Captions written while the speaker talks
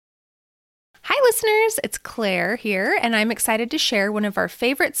listeners, it's Claire here, and I'm excited to share one of our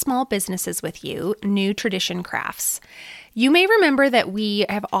favorite small businesses with you, New Tradition Crafts. You may remember that we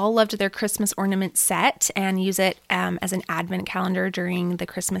have all loved their Christmas ornament set and use it as an advent calendar during the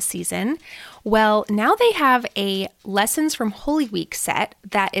Christmas season. Well, now they have a Lessons from Holy Week set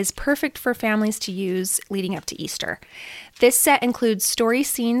that is perfect for families to use leading up to Easter. This set includes story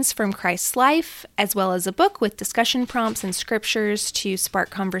scenes from Christ's life, as well as a book with discussion prompts and scriptures to spark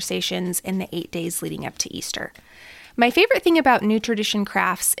conversations in the 8 days leading up to Easter. My favorite thing about New Tradition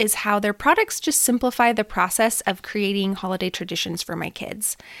Crafts is how their products just simplify the process of creating holiday traditions for my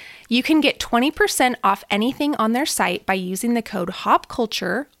kids. You can get 20% off anything on their site by using the code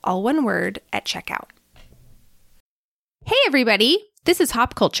HOPCULTURE, all one word, at checkout. Hey everybody, this is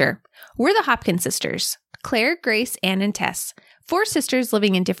Hop Culture. We're the Hopkins sisters, Claire, Grace, Ann, and Tess. 4 sisters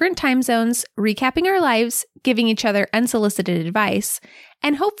living in different time zones, recapping our lives, giving each other unsolicited advice,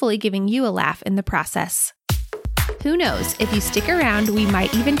 and hopefully giving you a laugh in the process. Who knows, if you stick around, we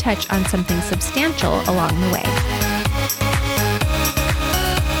might even touch on something substantial along the way.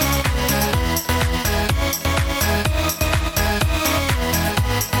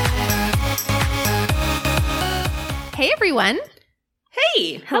 Hey everyone!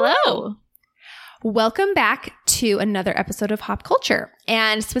 Hey! Hello! Welcome back to another episode of Hop Culture.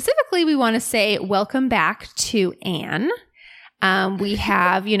 And specifically, we want to say welcome back to Ann. We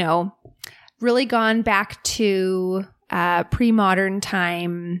have, really gone back to pre-modern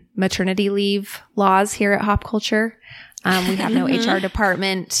time maternity leave laws here at Hop Culture. We have no HR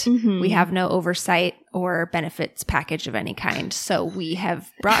department. We have no oversight or benefits package of any kind. So we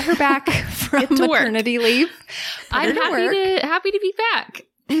have brought her back from maternity leave. I'm happy to be back.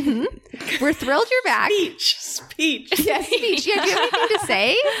 We're thrilled you're back. Speech. Yes, speech. Yeah, do you have anything to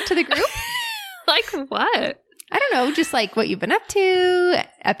say to the group? Like what? I don't know, just like what you've been up to,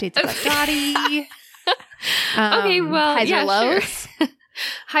 updates about Dottie. Okay, well, highs or lows. Sure.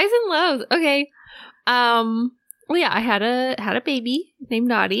 Highs and lows. Okay. Well, yeah, I had a baby named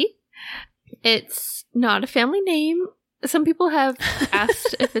Dottie. It's not a family name. Some people have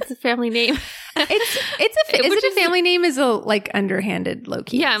asked if it's a family name. Is it a family name? Is a like underhanded low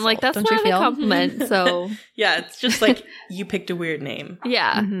key. Yeah, I'm like that's not a compliment. So yeah, it's just like you picked a weird name.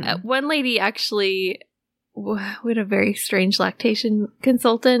 Yeah, one lady actually. We had a very strange lactation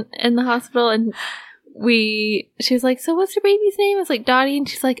consultant in the hospital, and she was like, "So what's your baby's name?" I was like, "Dottie," and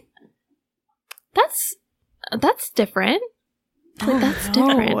she's like, "That's different." Like, that's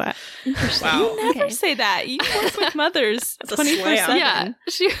different. Interesting. Wow. You never say that. You work with mothers 24/7. Yeah,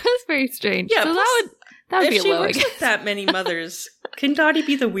 she was very strange. Yeah, so that would be if a she low. works with that many mothers, can Dottie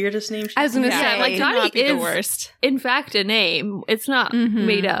be the weirdest name? I was going to say, like Dottie be is the worst. In fact, a name. It's not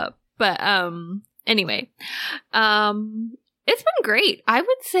made up, but anyway, it's been great. I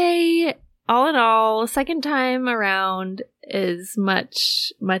would say, all in all, second time around is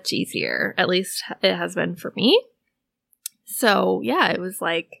much, much easier. At least it has been for me. So, yeah, it was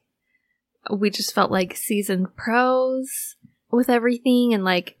like, we just felt like seasoned pros with everything. And,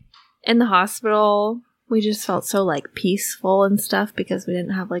 like, in the hospital, we just felt so, like, peaceful and stuff because we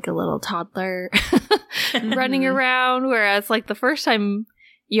didn't have, like, a little toddler running around. Whereas, like, the first time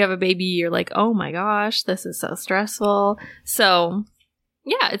you have a baby, you're like, oh my gosh, this is so stressful. So,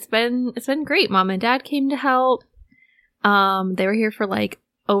 yeah, it's been great. Mom and Dad came to help. They were here for like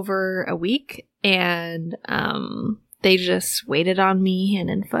over a week, and they just waited on me hand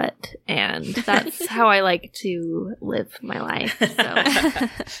and foot, and that's how I like to live my life. So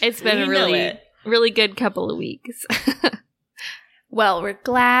it's been a really good couple of weeks. Well, we're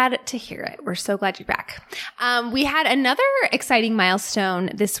glad to hear it. We're so glad you're back. We had another exciting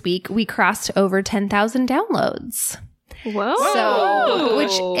milestone this week. We crossed over 10,000 downloads. Whoa. So,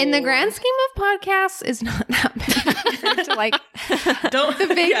 which in the grand scheme of podcasts is not that many compared to like don't do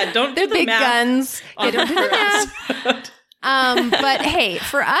the big math guns. Yeah, don't do the math. But hey,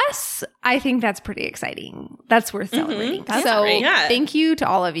 for us, I think that's pretty exciting. That's worth celebrating. That's so great. Yeah. Thank you to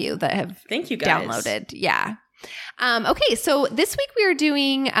all of you that have Thank you guys. downloaded. Yeah. Okay, so this week we are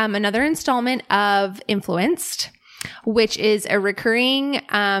doing another installment of Influenced, which is a recurring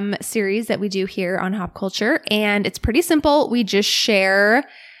series that we do here on Hop Culture. And it's pretty simple. We just share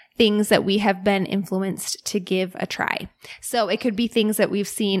things that we have been influenced to give a try. So it could be things that we've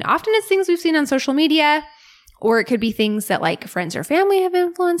seen, often it's things we've seen on social media, or it could be things that like friends or family have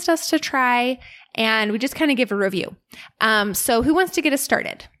influenced us to try. And we just kind of give a review. So who wants to get us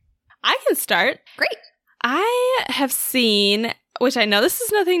started? I can start. Great. I have seen, which I know this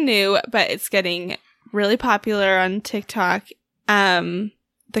is nothing new, but it's getting really popular on TikTok,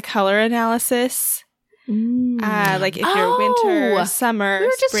 the color analysis. Like if you're winter, summer, we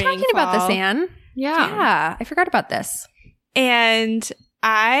were just spring, talking fall. about this, Anne. Yeah, I forgot about this. And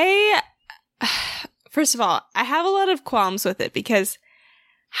first of all, I have a lot of qualms with it because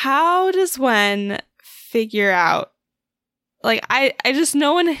how does one figure out, like, I just,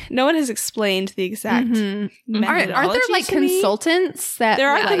 no one has explained the exact methodology. Aren't there like consultants that there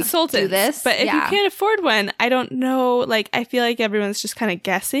are like, consultants do this? But if you can't afford one, I don't know. Like, I feel like everyone's just kind of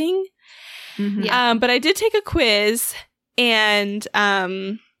guessing. But I did take a quiz, and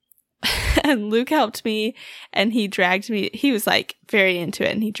and Luke helped me, and he dragged me. He was like very into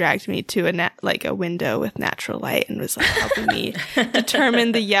it, and he dragged me to a window with natural light, and was like helping me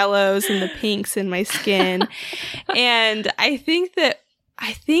determine the yellows and the pinks in my skin. And I think I'm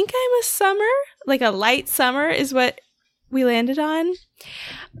a summer, like a light summer, is what we landed on.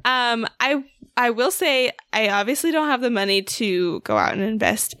 I will say I obviously don't have the money to go out and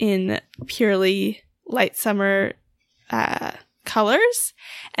invest in purely light summer colors,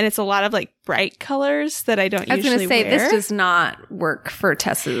 and it's a lot of like bright colors that I don't usually wear. I was going to say, this does not work for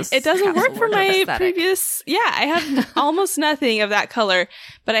Tessa's. It doesn't work for my previous. Yeah, I have almost nothing of that color,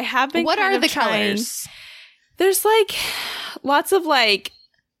 but I have been. What are the trying. Colors? There's like lots of like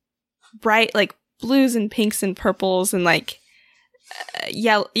bright like blues and pinks and purples and like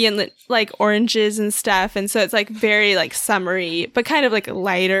yellow and like oranges and stuff, and so it's like very like summery, but kind of like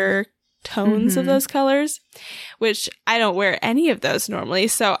lighter tones of those colors, which I don't wear any of those normally.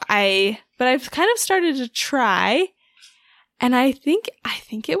 But I've kind of started to try, and I think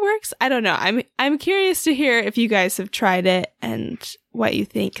it works. I don't know. I'm curious to hear if you guys have tried it and what you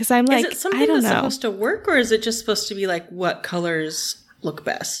think, because I'm like, is it something that's supposed to work, or is it just supposed to be like what colors look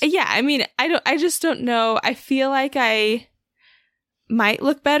best? Yeah, I mean, I just don't know. I feel like I might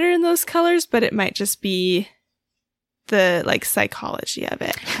look better in those colors, but it might just be the like psychology of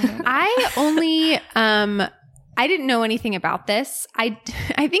it. I didn't know anything about this. I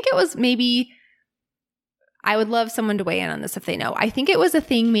think it was maybe, I would love someone to weigh in on this if they know. I think it was a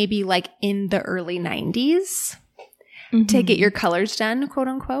thing maybe like in the early 90s to get your colors done, quote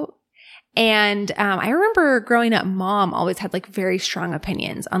unquote. And I remember growing up, Mom always had like very strong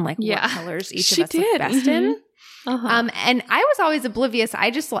opinions on like what colors each of us look best in. And I was always oblivious. I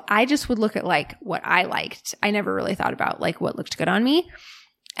just would look at like what I liked. I never really thought about like what looked good on me.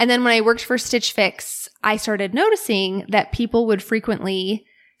 And then when I worked for Stitch Fix, I started noticing that people would frequently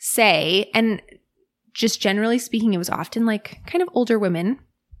say, and just generally speaking, it was often like kind of older women.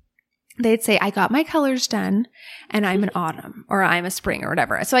 They'd say, I got my colors done and I'm an autumn or I'm a spring or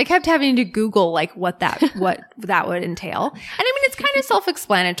whatever. So I kept having to Google like what that would entail. And I mean, it's kind of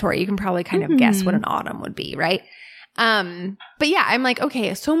self-explanatory. You can probably kind of guess what an autumn would be, right? But yeah, I'm like,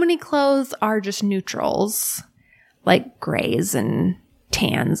 okay, so many clothes are just neutrals, like grays and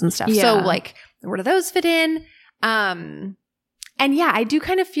tans and stuff. Yeah. So like, where do those fit in? And yeah, I do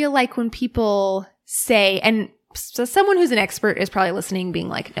kind of feel like when people say, and so someone who's an expert is probably listening being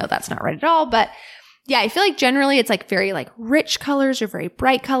like, no, that's not right at all. But yeah, I feel like generally it's like very like rich colors or very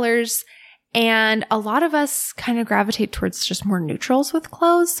bright colors. And a lot of us kind of gravitate towards just more neutrals with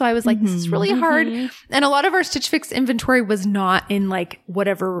clothes. So I was like, this is really hard. And a lot of our Stitch Fix inventory was not in like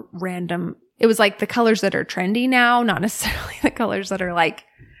whatever random, it was like the colors that are trendy now, not necessarily the colors that are like,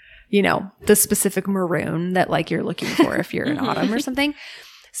 you know, the specific maroon that like you're looking for if you're in autumn or something.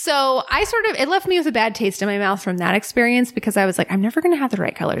 So it left me with a bad taste in my mouth from that experience, because I was like, I'm never going to have the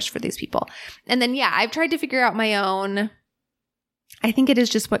right colors for these people. And then, yeah, I've tried to figure out my own. I think it is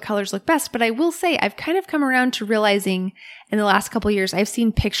just what colors look best. But I will say I've kind of come around to realizing in the last couple of years, I've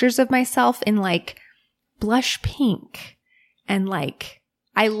seen pictures of myself in like blush pink and like,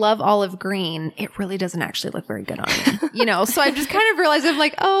 I love olive green. It really doesn't actually look very good on me, you know? So I've just kind of realized I'm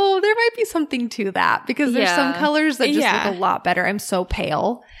like, oh, there might be something to that, because there's some colors that just look a lot better. I'm so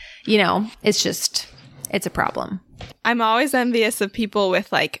pale, you know, it's a problem. I'm always envious of people with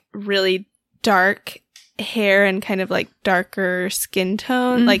like really dark hair and kind of like darker skin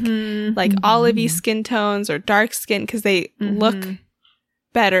tone, like olivey skin tones or dark skin, because they look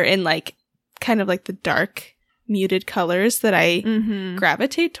better in like kind of like the dark muted colors that I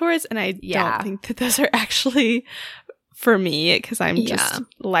gravitate towards. And I don't think that those are actually for me, because I'm just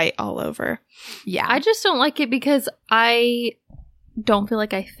light all over. Yeah. I just don't like it because I don't feel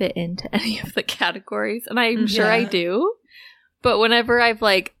like I fit into any of the categories, and I'm sure I do. But whenever I've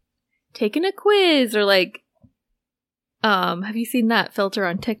like taken a quiz or like, have you seen that filter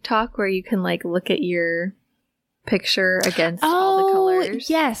on TikTok where you can like look at your picture against all the colors?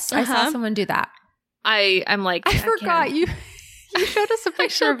 Yes. I saw someone do that. I'm like, I forgot you showed us a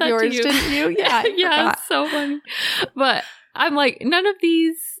picture of yours, didn't you? Yeah. Yeah, it's so funny. But I'm like, none of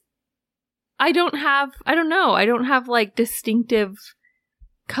these, I don't have like distinctive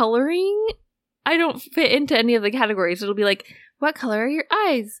coloring I don't fit into any of the categories. It'll be like, what color are your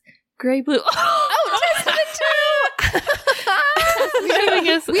eyes? Gray, blue.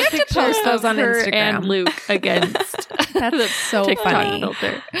 We have to post those on Instagram. And Luke against That's so TikTok funny.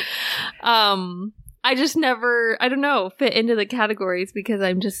 filter. I just never, I don't know, fit into the categories because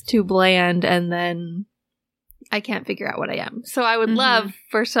I'm just too bland, and then I can't figure out what I am. So I would love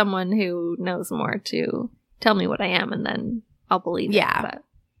for someone who knows more to tell me what I am, and then I'll believe it. But.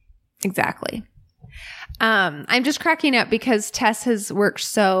 Exactly. I'm just cracking up because Tess has worked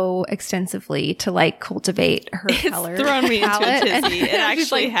so extensively to like cultivate her color. It's thrown me into a palette. tizzy. It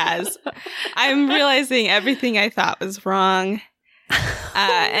actually has. I'm realizing everything I thought was wrong.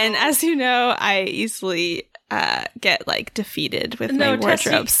 And as you know, I easily get like defeated with my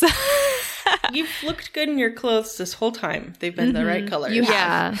wardrobes. You've looked good in your clothes this whole time. They've been the right color. You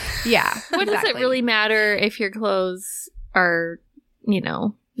have. Yeah. What does it really matter if your clothes are,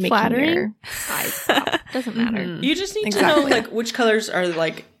 making flattering? your eyes pop? Doesn't matter. You just need to know like which colors are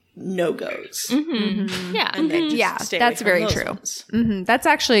like no-goes. Yeah. And then just stay away that's from very those true. ones. That's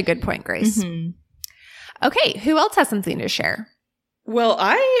actually a good point, Grace. Okay, who else has something to share? Well,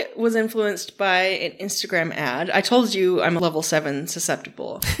 I was influenced by an Instagram ad. I told you I'm level 7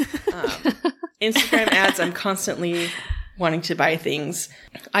 susceptible. Instagram ads, I'm constantly wanting to buy things.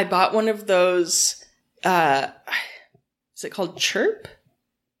 I bought one of those, is it called Chirp?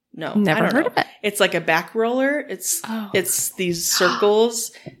 No, Never I don't heard know. of it. It's like a back roller. It's these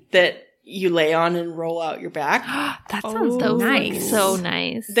circles that you lay on and roll out your back. That sounds Those nice. look so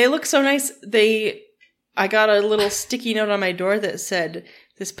nice. They look so nice. I got a little sticky note on my door that said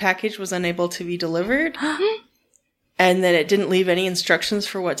this package was unable to be delivered. And then it didn't leave any instructions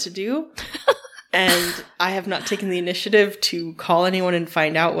for what to do. And I have not taken the initiative to call anyone and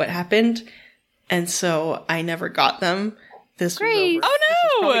find out what happened. And so I never got them. This was over. Oh, This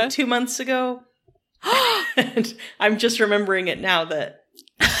was no! probably 2 months ago. And I'm just remembering it now that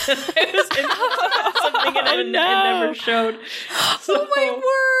it was in something and it never showed. So, Oh my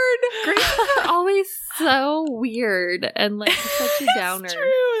word! Graces are always so weird and like such a downer.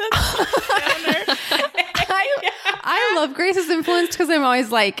 I love Grace's influence because I'm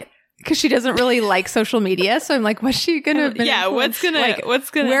always like, because she doesn't really like social media, so I'm like, what's she gonna? Have been what's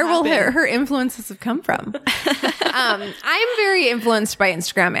influenced? gonna? Where will happen? her influences have come from? I'm very influenced by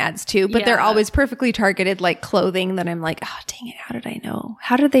Instagram ads too, but they're always perfectly targeted, like clothing. That I'm like, oh dang it, how did I know?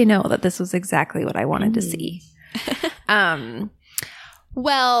 How did they know that this was exactly what I wanted to see?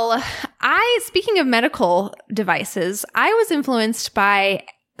 Well, speaking of medical devices, I was influenced by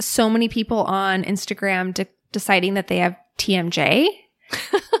so many people on Instagram deciding that they have TMJ.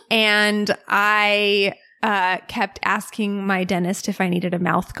 And I kept asking my dentist if I needed a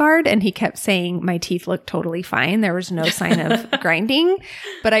mouth guard, and he kept saying my teeth looked totally fine. There was no sign of grinding,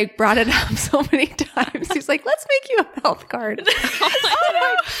 but I brought it up so many times. He's like, let's make you a mouth guard.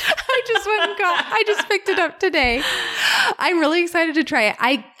 I just picked it up today. I'm really excited to try it.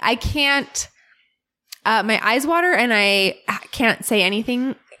 I can't, my eyes water and I can't say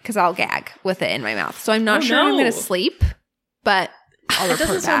anything because I'll gag with it in my mouth. So I'm not sure I'm going to sleep, but I'll it report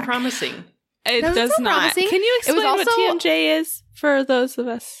doesn't sound back. promising. It That does was so not. promising. Can you It was explain what also- TMJ is for those of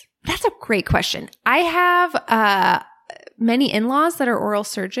us? That's a great question. I have many in-laws that are oral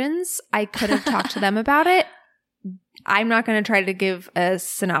surgeons. I could have talked to them about it. I'm not going to try to give a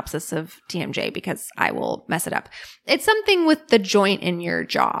synopsis of TMJ because I will mess it up. It's something with the joint in your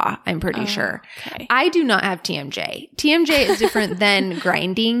jaw, I'm pretty sure. Okay. I do not have TMJ. TMJ is different than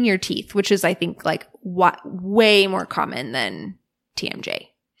grinding your teeth, which is, I think, like way more common than TMJ.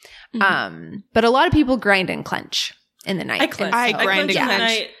 But a lot of people grind and clench in the night. I clench. I I grind clench and in the clench.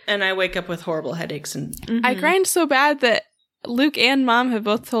 night, and I wake up with horrible headaches. And I grind so bad that Luke and Mom have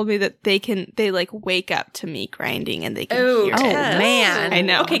both told me that they like wake up to me grinding and they can hear it. Man. I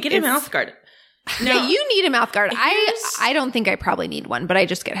know. Okay, get a mouth guard. Yeah, you need a mouth guard. Here's- I don't think I probably need one, but I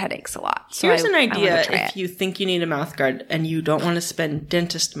just get headaches a lot. So Here's I an wanna idea try if it. you think you need a mouth guard and you don't want to spend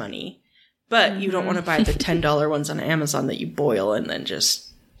dentist money, but you don't want to buy the $10 ones on Amazon that you boil and then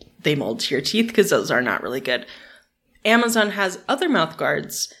just they mold to your teeth because those are not really good. Amazon has other mouth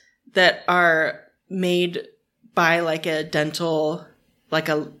guards that are made by like a dental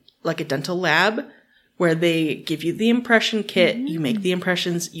lab where they give you the impression kit, you make the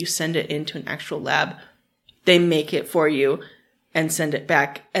impressions, you send it into an actual lab. They make it for you and send it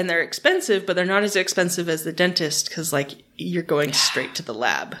back. And they're expensive, but they're not as expensive as the dentist because like you're going straight to the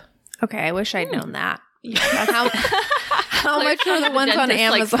lab. Okay, I wish I'd known that. How much are the Gone to ones on dentist,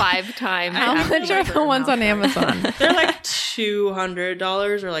 Amazon? Like 5 times. How after much are my the ones mouth on guard. Amazon? They're like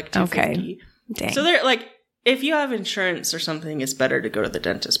 $200 or like $250. Okay. Dang. So they're like, if you have insurance or something, it's better to go to the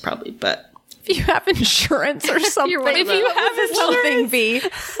dentist probably. But if you have insurance or something. You're one of If you those. have something, B.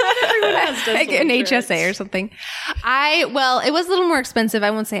 Everyone has dental Like an insurance. HSA or something. Well, it was a little more expensive.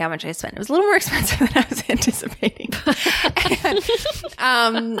 I won't say how much I spent. It was a little more expensive than I was anticipating.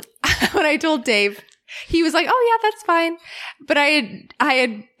 And, when I told Dave, he was like, "Oh yeah, that's fine." But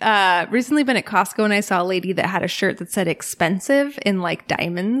I had recently been at Costco and I saw a lady that had a shirt that said "expensive" in like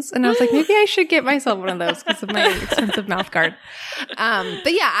diamonds, and I was like, maybe I should get myself one of those because of my expensive mouth guard.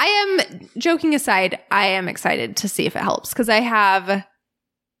 But yeah, I am, joking aside, I am excited to see if it helps because I have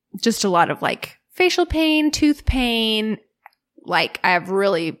just a lot of like facial pain, tooth pain. Like I have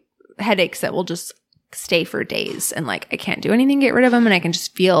really headaches that will just stay for days, and like I can't do anything to get rid of them, and I can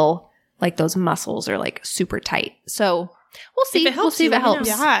just feel like those muscles are like super tight. So we'll see. it helps, We'll see if you it let me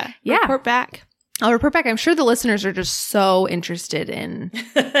helps. know. Yeah. Report back. I'll report back. I'm sure the listeners are just so interested in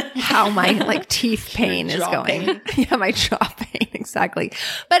how my like teeth pain is jaw going. pain. Yeah, my jaw pain. Exactly.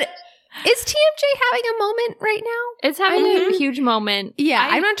 But is TMJ having a moment right now? It's having a huge moment. Yeah,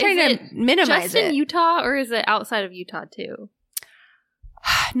 I'm not trying is to it minimize just in it. Utah, or is it outside of Utah too?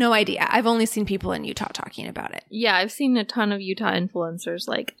 No idea. I've only seen people in Utah talking about it. Yeah, I've seen a ton of Utah influencers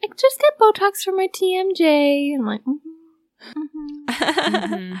like, I just get Botox for my TMJ. I'm like,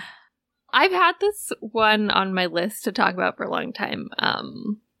 Mm-hmm. I've had this one on my list to talk about for a long time.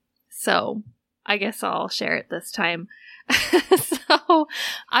 So I guess I'll share it this time. So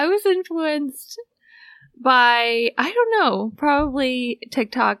I was influenced by, I don't know, probably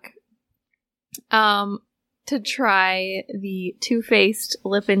TikTok, to try the Too Faced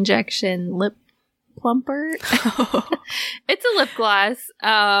lip injection lip plumper. It's a lip gloss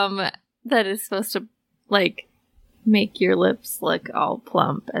that is supposed to like make your lips look all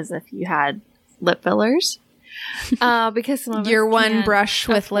plump as if you had lip fillers. Because some of Your us one can't brush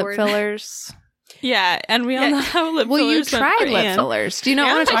with lip afford- fillers. Yeah, and we all know how lip Well, you fillers went tried for lip Anne. fillers. Do you not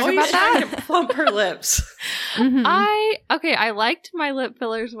Yeah, want to talk always about that? trying to plump her lips. Mhm. I liked my lip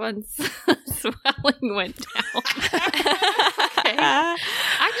fillers once swelling went down.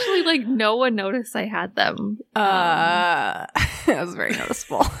 Actually, like no one noticed I had them. That was very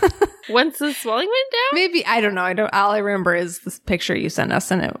noticeable. Once the swelling went down. Maybe, I don't know. All I remember is this picture you sent us,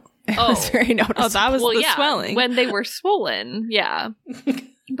 and it was very noticeable. Oh, that was the swelling. When they were swollen, yeah.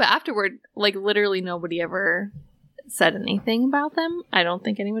 But afterward, like literally nobody ever said anything about them. I don't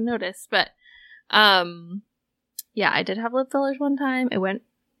think anyone noticed. But yeah, I did have lip fillers one time. It went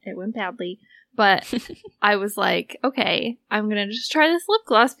badly. But I was like, okay, I'm gonna just try this lip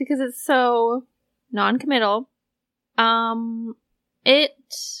gloss because it's so non-committal.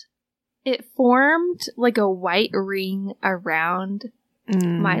 It formed like a white ring around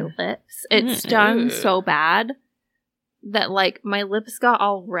my lips. It stung so bad that like my lips got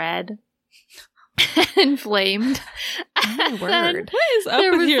all red and inflamed. Oh, And then word. What is up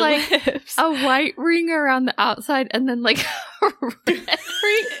There with was, your like, lips? a white ring around the outside and then like a red ring around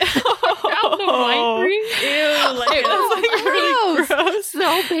the white ring. Ew, like, It was gross. gross.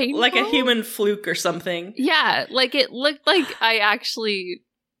 so painful. like a human fluke or something. Yeah, like it looked like I actually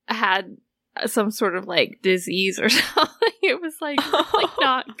had some sort of like disease or something. It was like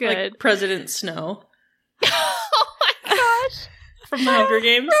not good. Like President Snow Oh my gosh. from the Hunger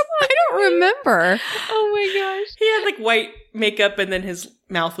Games. I don't remember. Oh my gosh. He had like white makeup and then his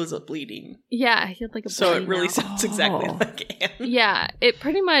mouth was bleeding. Yeah, he had like a So it bloody really mouth. sounds exactly Oh. like Anne. Yeah, it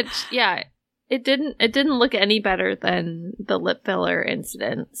pretty much, yeah. It didn't look any better than the lip filler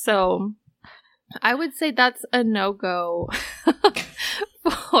incident. So I would say that's a no-go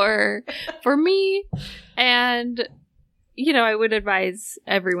for me. And, you know, I would advise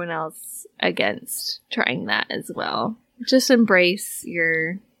everyone else against trying that as well. Just embrace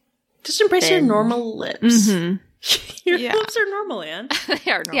your... Just embrace your Thin. normal lips. Mhm. Your Yeah. lips are normal, Anne.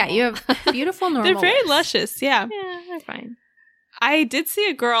 they are normal. Yeah, you have beautiful normal They're very lips. luscious, yeah. Yeah, they're fine. I did see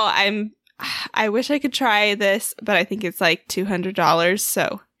a girl. I wish I could try this, but I think it's like $200,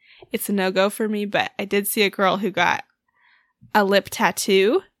 so it's a no-go for me. But I did see a girl who got a lip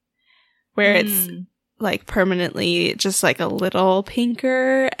tattoo where it's like permanently just like a little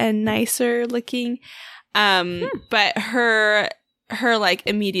pinker and nicer looking. But her like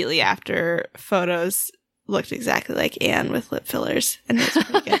immediately after photos looked exactly like Anne with lip fillers, and it was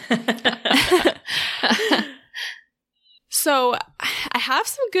pretty good. So I have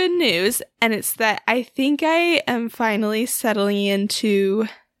some good news, and it's that I think I am finally settling into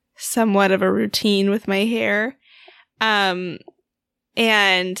somewhat of a routine with my hair. And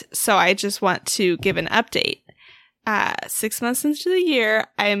so I just want to give an update. 6 months into the year,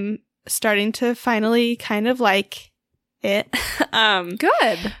 I'm starting to finally kind of like it.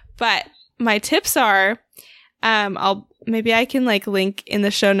 Good. But my tips are, maybe I can like link in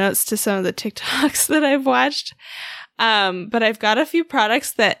the show notes to some of the TikToks that I've watched. But I've got a few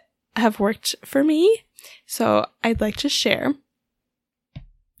products that have worked for me, so I'd like to share.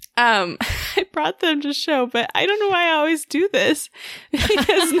 I brought them to show, but I don't know why I always do this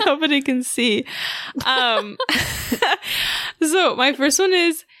because nobody can see. So my first one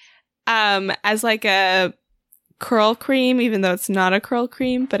is as like a curl cream, even though it's not a curl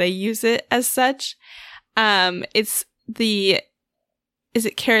cream, but I use it as such. It's is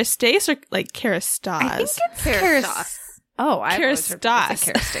it Kerastase or like Kerastase? I think it's Kerastase. Oh, I've always heard it's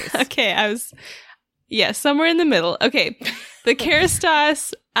Kerastase. Okay, somewhere in the middle. Okay, the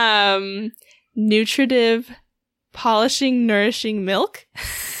Kerastase Nutritive Polishing Nourishing Milk.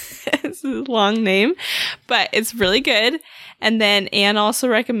 It's a long name, but it's really good. And then Anne also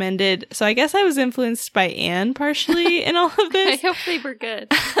recommended, so I guess I was influenced by Anne partially in all of this. I hope they were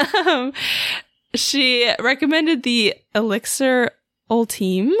good. She recommended the Elixir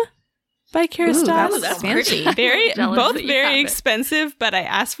Ultime by Kerastase. That's fancy. Both very expensive, but I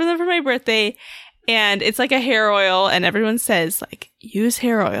asked for them for my birthday. And it's like a hair oil, and everyone says, like, use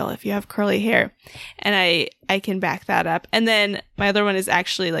hair oil if you have curly hair. And I can back that up. And then my other one is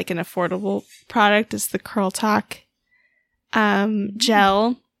actually like an affordable product. It's the Curl Talk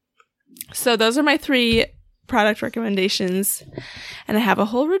gel. So those are my 3 product recommendations. And I have a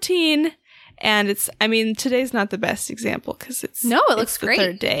whole routine. And today's not the best example because it looks great.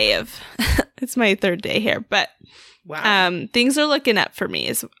 Third day of it's my 3rd day here. But wow. Things are looking up for me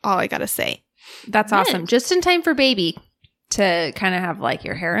is all I gotta say. That's awesome. Just in time for baby to kind of have like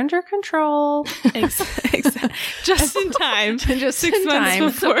your hair under control. Just in time. Just 6 months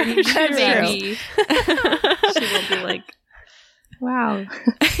before baby. She will be like, wow.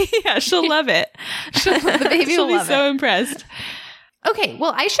 Yeah, she'll love it. The baby will be love so it. impressed. Okay,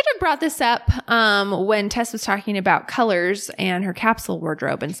 well, I should have brought this up when Tess was talking about colors and her capsule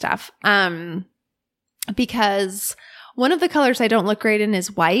wardrobe and stuff. Because one of the colors I don't look great in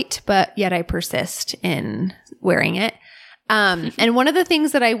is white, but yet I persist in wearing it. And one of the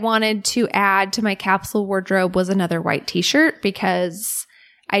things that I wanted to add to my capsule wardrobe was another white t-shirt because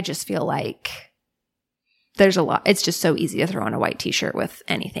I just feel like there's a lot. It's just so easy to throw on a white t-shirt with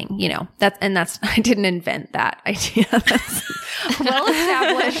anything, you know. That's I didn't invent that idea. That's well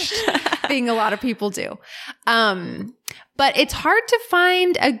established thing a lot of people do. But it's hard to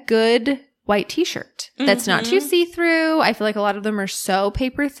find a good white t-shirt that's not too see-through. I feel like a lot of them are so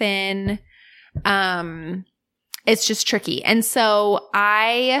paper thin. It's just tricky. And so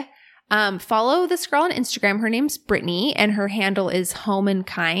I follow this girl on Instagram. Her name's Brittany, and her handle is Home and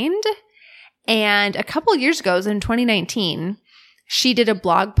Kind. And a couple years ago, it was in 2019, she did a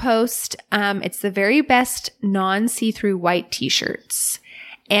blog post. It's the very best non-see-through white t-shirts.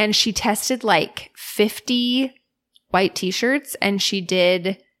 And she tested like 50 white t-shirts, and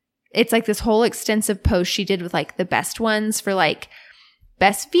it's like this whole extensive post she did with like the best ones for like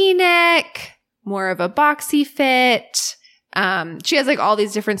best V-neck, more of a boxy fit. She has like all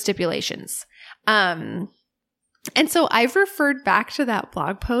these different stipulations. And so I've referred back to that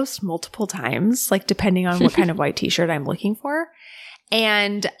blog post multiple times, like depending on what kind of white t-shirt I'm looking for.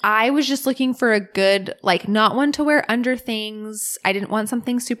 And I was just looking for a good, like not one to wear under things. I didn't want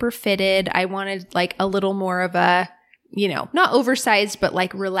something super fitted. I wanted like a little more of a, you know, not oversized, but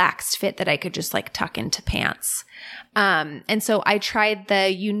like relaxed fit that I could just like tuck into pants. And so I tried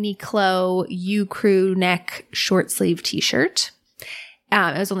the Uniqlo U Crew neck short sleeve t-shirt.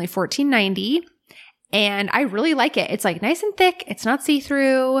 It was only $14.90. And I really like it. It's like nice and thick. It's not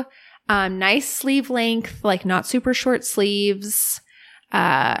see-through. Nice sleeve length, like not super short sleeves.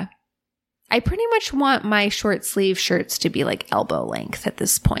 I pretty much want my short sleeve shirts to be like elbow length at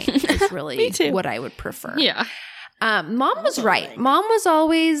this point. Is really what I would prefer. Yeah. Mom was right. Mom was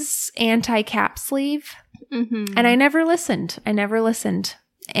always anti-cap sleeve. Mm-hmm. And I never listened.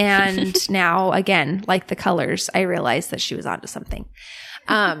 And now, again, like the colors, I realized that she was onto something.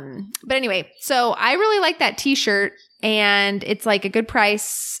 But anyway, so I really like that t-shirt, and it's like a good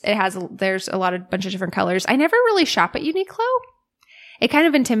price. There's a bunch of different colors. I never really shop at Uniqlo. It kind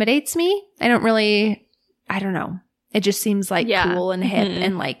of intimidates me. I don't know. It just seems like cool and hip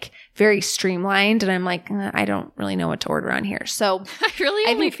and like very streamlined. And I'm like, I don't really know what to order on here. So I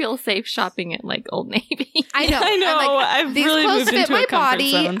only feel safe shopping at like Old Navy. I know. Like, I've these really clothes moved fit into my a comfort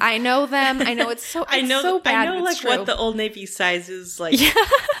body. zone. I know them. I know it's so I know so bad. I know it's like true. what the Old Navy size is like.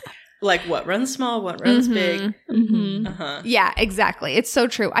 Like what runs small, what runs big. Mm-hmm. Uh-huh. Yeah, exactly. It's so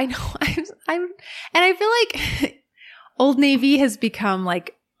true. I know. And I feel like Old Navy has become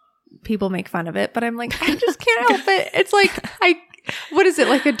like, people make fun of it, but I'm like, I just can't help it. It's like What is it,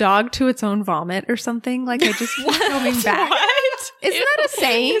 like a dog to its own vomit or something? Like I just keep coming back. What? Isn't that a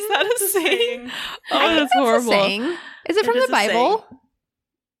saying? Is that a saying? Oh, I think that's horrible. a saying. Is it from is the a saying. Bible?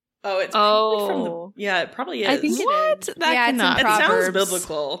 Oh, it's probably from the... Oh. Yeah, it probably is. I think it What? is. That Yeah, it's in cannot. It Proverbs. sounds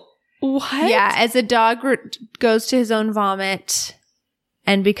biblical. What? Yeah, as a dog goes to his own vomit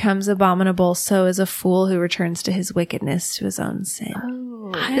and becomes abominable, so is a fool who returns to his wickedness to his own sin.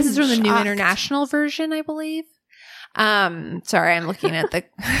 Oh. This is from the New shocked. International Version, I believe. Sorry, I'm looking at the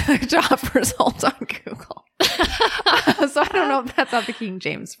top result on Google. So I don't know if that's how the King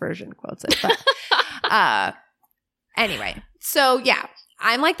James Version quotes it. But anyway, so yeah,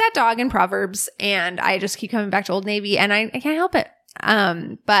 I'm like that dog in Proverbs, and I just keep coming back to Old Navy, and I can't help it.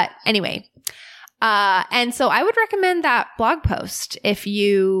 But anyway, and so I would recommend that blog post if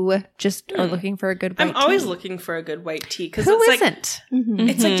you just are looking for a good white I'm always tea. looking for a good white tea because Who it's like isn't? Mhm.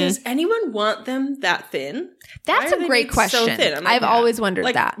 it's like, does anyone want them that thin? That's Why are a they great made so question. thin? I'm like, I've always wondered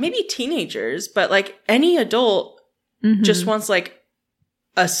like that. maybe teenagers, but like any adult Mhm. just wants like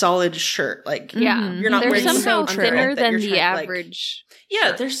a solid shirt. Like Yeah, Mhm. you're not they're wearing somehow so thinner that than you're the trying, like- average.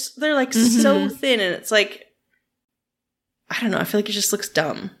 yeah, they're like so thin, and it's like I don't know. I feel like it just looks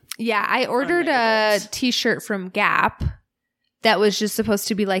dumb. Yeah, I ordered like a adults. t-shirt from Gap that was just supposed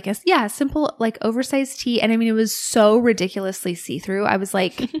to be like a simple like oversized tee, and I mean it was so ridiculously see-through. I was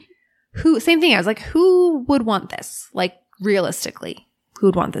like, same thing. I was like, who would want this? Like realistically, who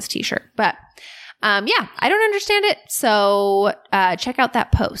would want this t-shirt? But yeah, I don't understand it. So check out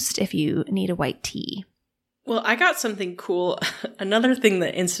that post if you need a white tee. Well, I got something cool. Another thing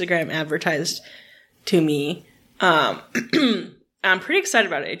that Instagram advertised to me. I'm pretty excited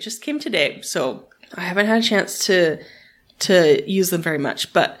about it. It just came today, so I haven't had a chance to use them very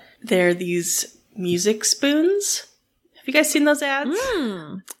much. But they're these music spoons. Have you guys seen those ads?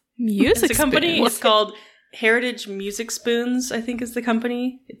 Music It's a company. spoons. It's called Heritage Music Spoons, I think is the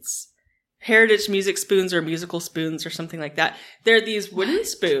company. It's Heritage Music Spoons or Musical Spoons or something like that. They're these wooden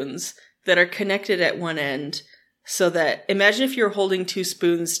spoons that are connected at one end so that, imagine if you're holding two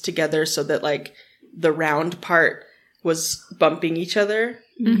spoons together so that like the round part was bumping each other.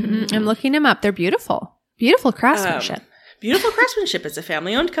 Mm-hmm. I'm looking them up. They're beautiful. Beautiful craftsmanship. Beautiful craftsmanship. It's a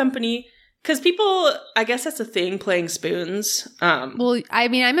family-owned company. Because people, I guess that's a thing, playing spoons. Well, I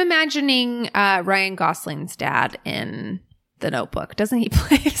mean, I'm imagining Ryan Gosling's dad in The Notebook. Doesn't he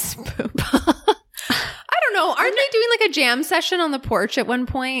play a spoon? I don't know. Aren't they doing like a jam session on the porch at one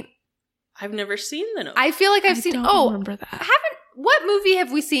point? I've never seen the Notebook. I feel like I've seen. don't remember that. What movie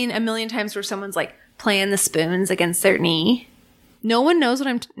have we seen a million times where someone's like playing the spoons against their knee? No one knows what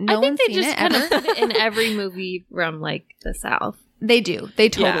I'm. No I think one's they seen just it kind ever. of put it in every movie from like the South. They do. They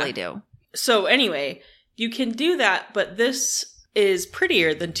totally do. So anyway, you can do that, but this is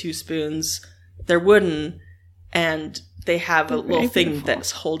prettier than two spoons. They're wooden, and they have a little thing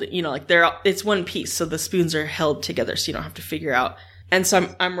that's holding. You know, like it's one piece, so the spoons are held together, so you don't have to figure out. And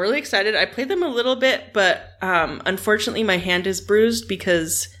so I'm really excited. I played them a little bit, but unfortunately, my hand is bruised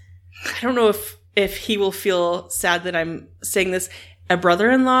because I don't know if he will feel sad that I'm saying this. A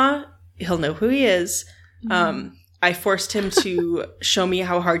brother-in-law, he'll know who he is. I forced him to show me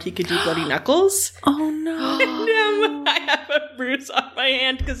how hard he could do bloody knuckles. Oh no! And I have a bruise on my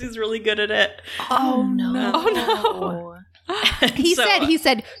hand because he's really good at it. Oh no! Oh no! He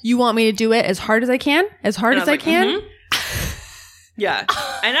said, "You want me to do it as hard as I can, as hard as I can." Yeah,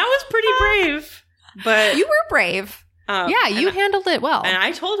 and I was pretty brave, but You were brave. Yeah, you handled it well. and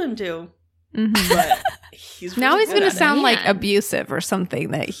I told him to. Mhm. But he's Now really he's good going to at it. sound like Man. abusive or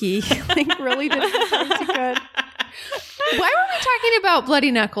something that he like really didn't think he could. Why were we talking about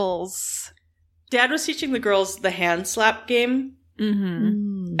bloody knuckles? Dad was teaching the girls the hand slap game,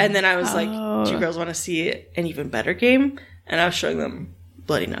 Mm-hmm. and then I was like, Oh. "Do you girls want to see an even better game?" And I was showing them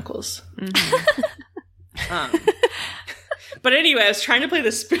bloody knuckles. But anyway, I was trying to play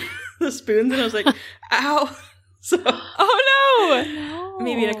the spoons, and I was like, "Ow!" So Oh no!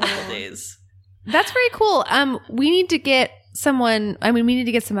 maybe in a couple days. That's very cool. We need to get someone. I mean, we need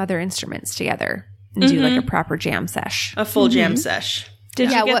to get some other instruments together and do like a proper jam sesh. A full jam sesh. Did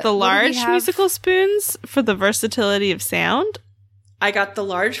Yeah, you get what- the what do we large have? musical spoons for the versatility of sound? I got the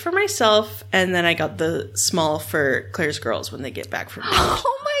large for myself, and then I got the small for Claire's girls when they get back from college.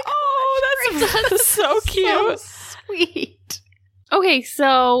 Oh my god! Oh, that's so cute. Sweet. Okay,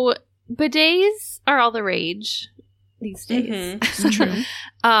 so bidets are all the rage these days. Mhm. It's true.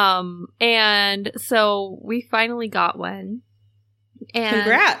 And so we finally got one. And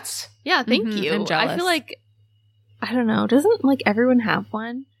Congrats! Yeah, thank Mhm, you. I'm jealous. I feel like I don't know, doesn't like everyone have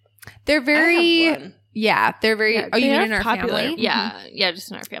one? They're I very. have one. Yeah, they're very. Yeah, oh, you they mean are in our popular. family? Yeah,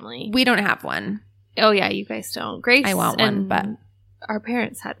 just in our family. We don't have one. Oh yeah, you guys don't. Grace I want one, and but our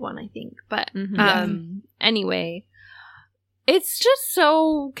parents had one, I think. But anyway, it's just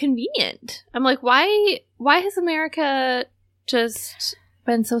so convenient. I'm like, why has America just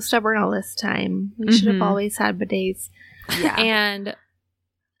been so stubborn all this time? We should have always had bidets. Yeah. And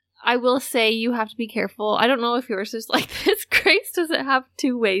I will say you have to be careful. I don't know if yours is like this. Grace, does it have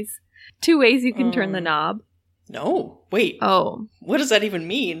two ways? Two ways you can turn the knob. No. Wait. Oh. What does that even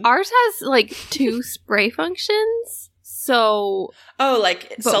mean? Ours has like 2 spray functions. So. Oh,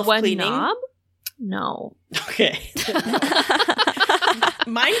 like self-cleaning? One knob? No. Okay.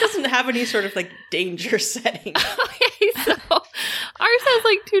 Mine doesn't have any sort of like danger setting. Okay, so ours has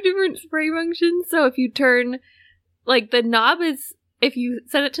like 2 different spray functions. So if you turn, like the knob is, if you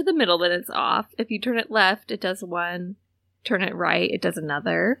set it to the middle, then it's off. If you turn it left, it does one. Turn it right, it does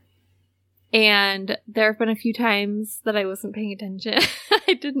another. And there have been a few times that I wasn't paying attention.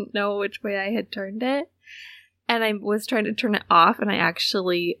 I didn't know which way I had turned it. And I was trying to turn it off, and I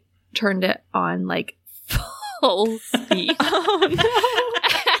actually turned it on like full speed. Oh, no.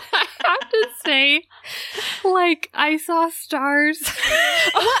 I have to say, like, I saw stars. It's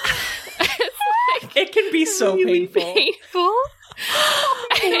like, It can be so really painful.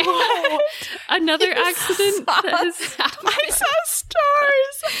 Another accident that has happened. I saw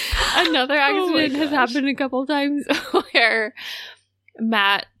stars. Another accident has happened a couple times where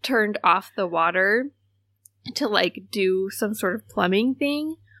Matt turned off the water to like do some sort of plumbing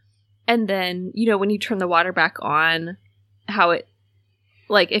thing. And then, you know, when you turn the water back on, how it,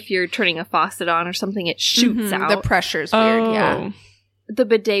 like if you're turning a faucet on or something, it shoots out. The pressure's weird, yeah. The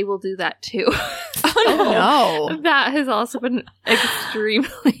bidet will do that too. Oh, no. That has also been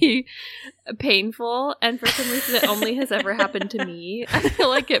extremely painful, and for some reason it only has ever happened to me. I feel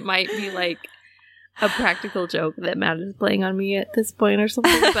like it might be like a practical joke that Matt is playing on me at this point or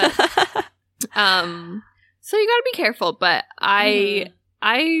something. But so you gotta be careful. But I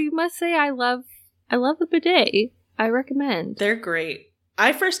must say I love the bidet. I recommend. They're great.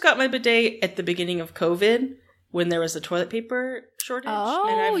 I first got my bidet at the beginning of COVID when there was a toilet paper shortage.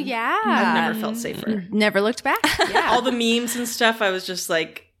 Oh, yeah. I've never felt safer. Never looked back. Yeah. All the memes and stuff, I was just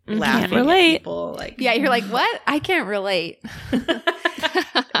like laughing Can't relate. at people. Like, Yeah, you're like, what? I can't relate.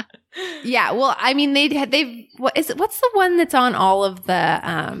 Yeah, well, I mean, they've what's the one that's on all of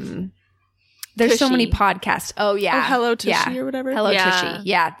the there's so many Tushy. podcasts. Oh yeah. Oh, Hello Tushy Yeah. or whatever. Hello Yeah. Tushy.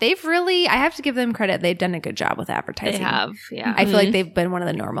 Yeah, they've really, I have to give them credit. They've done a good job with They advertising. have, yeah. I feel like they've been one of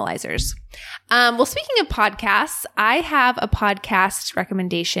the normalizers. Well, speaking of podcasts, I have a podcast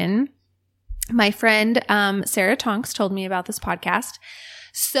recommendation. My friend Sarah Tonks told me about this podcast.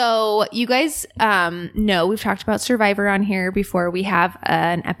 So you guys know we've talked about Survivor on here before. We have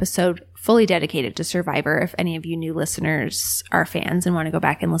an episode fully dedicated to Survivor if any of you new listeners are fans and want to go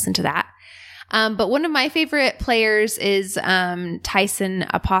back and listen to that. But one of my favorite players is Tyson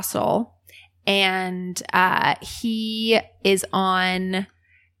Apostle, and he is on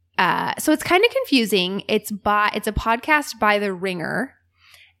so it's kind of confusing. It's a podcast by The Ringer,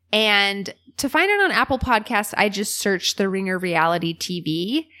 and to find it on Apple Podcasts, I just searched The Ringer Reality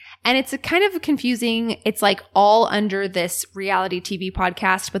TV, and it's a kind of confusing. It's like all under this reality TV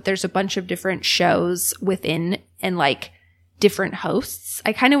podcast, but there's a bunch of different shows within and like different hosts.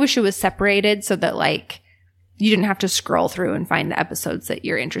 I kind of wish it was separated so that like you didn't have to scroll through and find the episodes that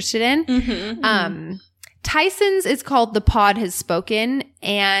you're interested in. Tyson's is called The Pod Has Spoken,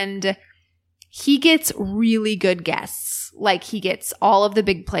 and he gets really good guests. Like he gets all of the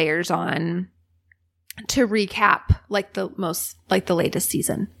big players on to recap like the latest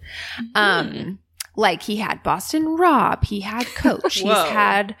season. Like he had Boston Rob, he had Coach, he's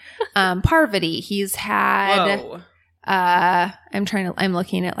had Parvati, he's had whoa. I'm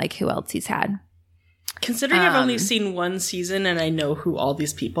looking at like who else he's had. Considering I've only seen one season and I know who all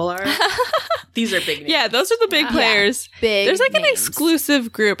these people are, these are big names. Yeah, those are the big players. Big There's like an names.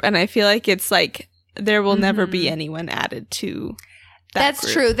 exclusive group, and I feel like it's like there will never be anyone added to that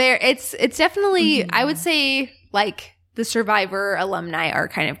That's group. true. It's definitely I would say like the Survivor alumni are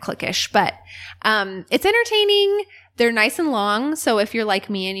kind of cliquish, but it's entertaining. They're nice and long, so if you're like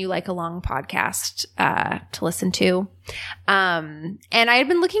me and you like a long podcast to listen to. And I had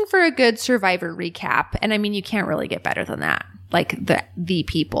been looking for a good Survivor recap, and I mean you can't really get better than that. Like the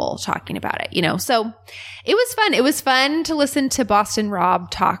people talking about it, you know. So it was fun. It was fun to listen to Boston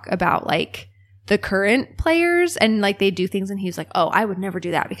Rob talk about like the current players, and like they do things, and he's like, "Oh, I would never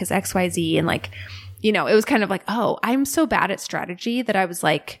do that because XYZ," and like, you know, it was kind of like, "Oh, I'm so bad at strategy that I was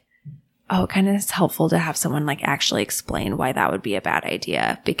like, oh, it kind of is helpful to have someone like actually explain why that would be a bad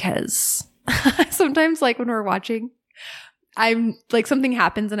idea," because sometimes like when we're watching, I'm like something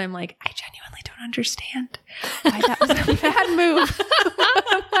happens and I'm like, I genuinely don't don't understand why that was a bad move.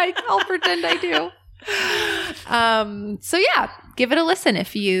 Like, I'll pretend I do. So yeah, give it a listen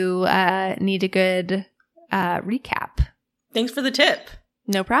if you need a good recap. Thanks for the tip.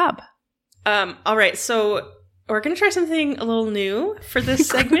 No prob. All right, so we're going to try something a little new for this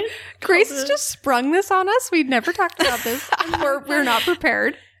segment. Grace just sprung this on us. We'd never talked about this. We're not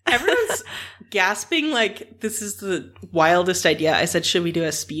prepared. Everyone's gasping like this is the wildest idea. I said, should we do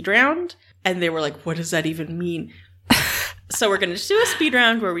a speed round? And they were like, what does that even mean? So we're going to just do a speed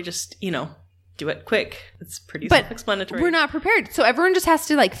round where we just, do it quick. It's pretty self-explanatory. We're not prepared. So everyone just has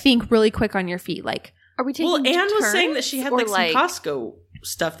to like think really quick on your feet. Like, are we taking Well, Anne turns, was saying that she had or, some Costco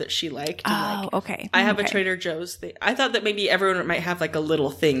stuff that she liked. And, okay. I have a Trader Joe's thing. I thought that maybe everyone might have like a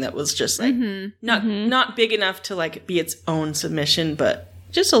little thing that was just like not big enough to like be its own submission, but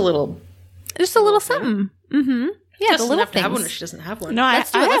just a little something. Mm-hmm. Yeah, just the little enough to have things. one if she doesn't have one. No,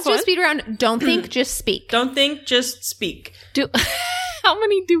 Let's do it. I Let's have do a one. speed round. Don't think, just speak. Don't think, just speak. How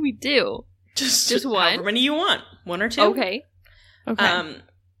many do we do? Just one? However many you want. One or two. Okay.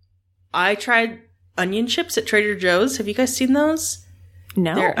 I tried onion chips at Trader Joe's. Have you guys seen those?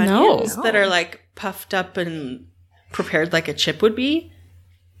 No. They're onions that are like puffed up and prepared like a chip would be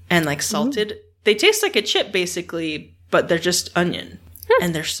and like salted. They taste like a chip basically, but they're just onion.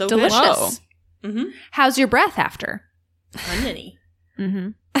 And they're so delicious. good. Mm-hmm. How's your breath after? Oniony.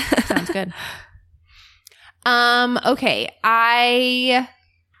 Mm-hmm. Sounds good. Okay. I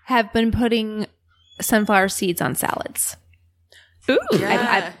have been putting sunflower seeds on salads. Ooh.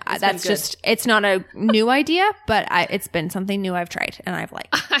 Yeah, That's just, it's not a new idea, but it's been something new I've tried and I've liked.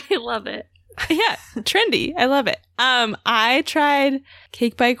 I love it. Yeah, trendy. I love it. I tried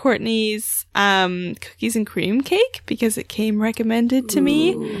Cake by Courtney's cookies and cream cake because it came recommended to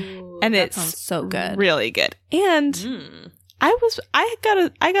me, and that it's sounds so good. really good. And I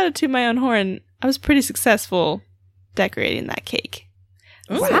gotta toot my own horn. I was pretty successful decorating that cake.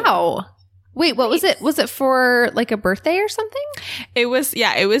 Wow. Wait, what was it? Was it for like a birthday or something? It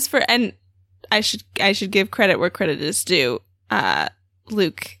was for, and I should give credit where credit is due.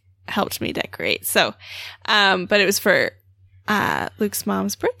 Luke helped me decorate. So, but it was for Luke's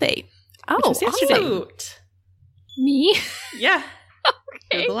mom's birthday. Which was yesterday. Cute. Me? Yeah.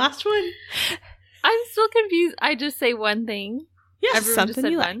 Okay. You're the last one. I'm still confused. I just say one thing. Yes. Everyone just Something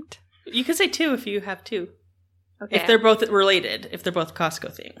said you one. liked. You can say two if you have two. Okay. If they're both related. If they're both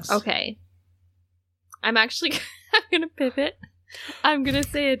Costco things. Okay. I'm actually I'm gonna pivot. I'm gonna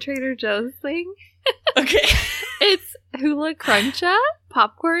say a Trader Joe's thing. Okay. It's Hula Cruncha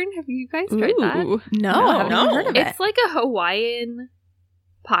popcorn. Have you guys tried that? Ooh. No, No. I haven't even heard of it. It's like a Hawaiian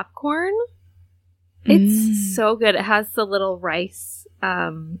popcorn. It's so good. It has the little rice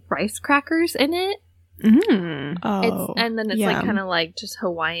crackers in it. Oh, And then it's like yum. kind of like just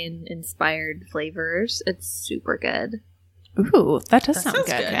Hawaiian inspired flavors. It's super good. Ooh, that does That sound sounds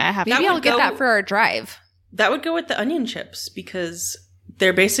good. good. Okay, I have Maybe That I'll would get go- that for our drive. That would go with the onion chips because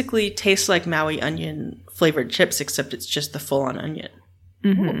they're basically taste like Maui onion flavored chips, except it's just the full on onion.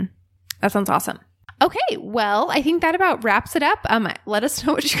 Mm-hmm. That sounds awesome. Okay, well, I think that about wraps it up. Let us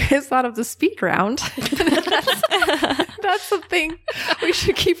know what you guys thought of the speed round. That's something we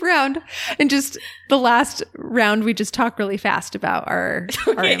should keep around. And just the last round, we just talk really fast about our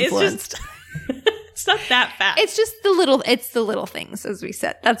influence. It's not that fast. It's just the little things, as we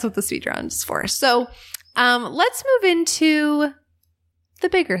said. That's what the speed round is for. So let's move into the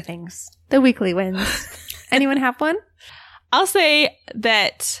bigger things, the weekly wins. Anyone have one? I'll say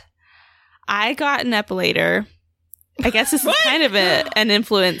that I got an epilator. I guess this is kind of an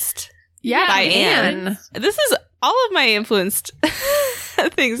influenced by Anne. This is all of my influenced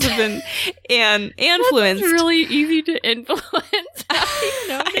things have been Anne-fluenced. It's really easy to influence.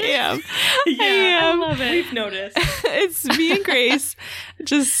 I am. Yeah, I am. I love it. We've noticed It's me and Grace,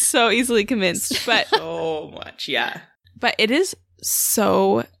 just so easily convinced. But so much. Yeah. it is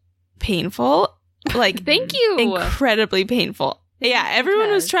so painful. Like, Thank you. incredibly painful. Yeah,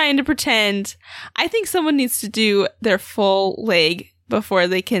 everyone was trying to pretend. I think someone needs to do their full leg before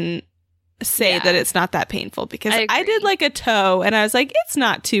they can say that it's not that painful, because I I agree. did like a toe and I was like, it's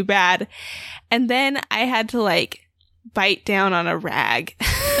not too bad. And then I had to like bite down on a rag.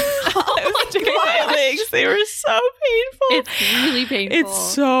 I was doing my legs. They were so painful. It's really painful.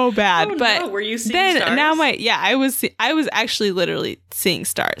 It's so bad. Oh, but no. Were you seeing then stars? now I was actually literally seeing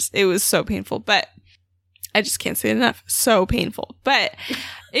stars. It was so painful, but I just can't say it enough. So painful, but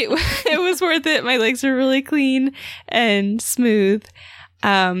it was worth it. My legs are really clean and smooth. But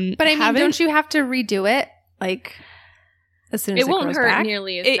I mean, don't you have to redo it like as soon as it it won't grows hurt back?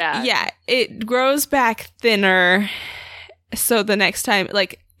 nearly as bad. Yeah, it grows back thinner. So the next time,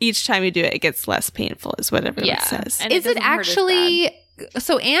 like, each time you do it, it gets less painful, is what everyone says. And Is it doesn't hurt as actually...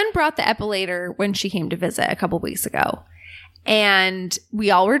 So Anne brought the epilator when she came to visit a couple weeks ago. And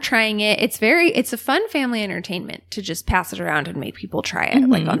we all were trying it. It's a fun family entertainment to just pass it around and make people try it,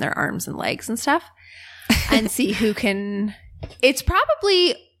 like on their arms and legs and stuff, and see who can. It's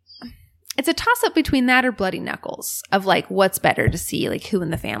a toss up between that or Bloody Knuckles of like what's better to see, like who in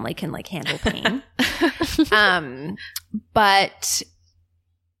the family can like handle pain. But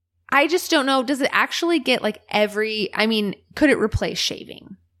I just don't know. Does it actually get like could it replace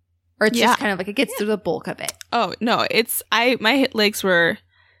shaving? Or it's just kind of like it gets through the bulk of it. Oh, no. My legs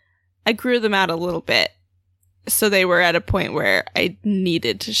I grew them out a little bit. So they were at a point where I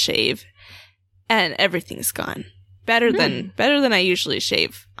needed to shave. And everyth's gone. Better than I usually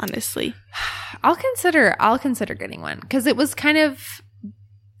shave, honestly. I'll consider getting one. Because it was kind of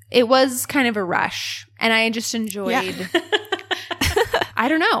a rush. And I just enjoyed I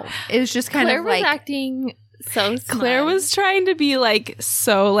don't know. It was just kind Claire of like was acting so smart. Claire was trying to be like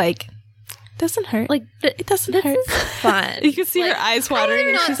so like doesnst hurt. Like it doesn't hurt. Is fun. You can see her eyes watering,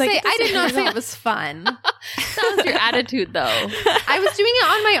 and she's like, I did not say it was fun. That was your attitude, though. I was doing it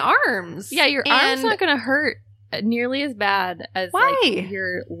on my arms. Yeah, your arm's not going to hurt nearly as bad as like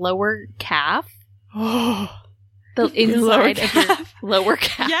your lower calf. Oh, the inside of your lower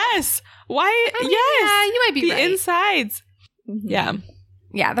calf. Yes. Why? Yes. Yeah, you might be right. The insides. Mm-hmm. Yeah.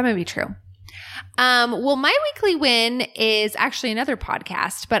 Yeah, that might be true. Well, my weekly win is actually another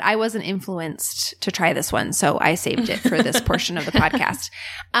podcast, but I wasn't influenced to try this one, so I saved it for this portion of the podcast.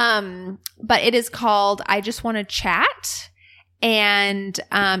 But it is called I Just Want to Chat, and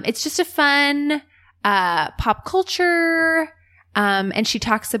it's just a fun pop culture, and she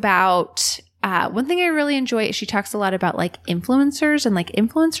talks about one thing I really enjoy is she talks a lot about like influencers and like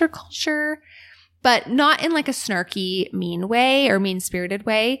influencer culture, but not in like a snarky, mean way or mean-spirited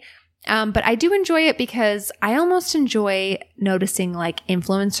way. But I do enjoy it because I almost enjoy noticing like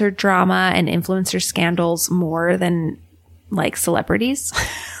influencer drama and influencer scandals more than like celebrities.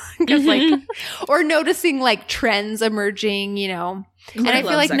 Or noticing like trends emerging, you know. And I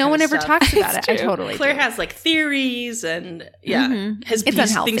feel like no one ever talks about it. I totally Claire do. has like theories and has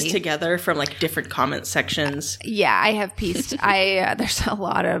pieced things together from like different comment sections. Yeah, I have pieced. There's a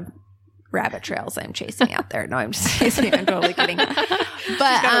lot of rabbit trails I'm chasing out there. No, I'm just chasing. I'm totally kidding. But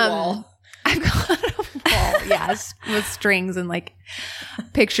got a wall. I've got a wall, yes, with strings and like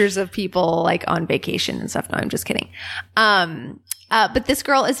pictures of people like on vacation and stuff. No, I'm just kidding. But this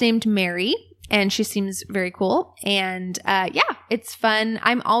girl is named Mary, and she seems very cool. And yeah, it's fun.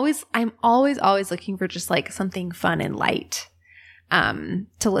 I'm always looking for just like something fun and light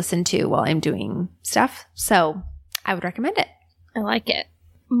to listen to while I'm doing stuff. So I would recommend it. I like it.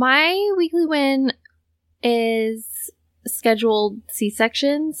 My weekly win is scheduled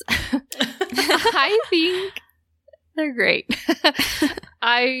C-sections. I think they're great.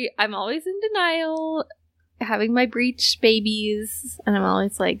 I'm always in denial having my breech babies, and I'm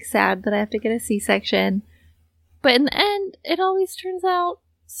always like sad that I have to get a C-section. But in the end, it always turns out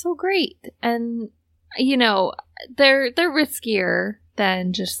so great. And you know, they're riskier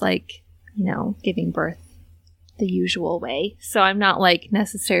than just like, you know, giving birth the usual way. So I'm not like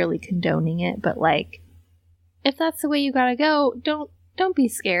necessarily condoning it, but like if that's the way you gotta go, don't be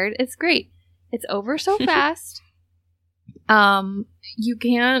scared. It's great. It's over so fast. You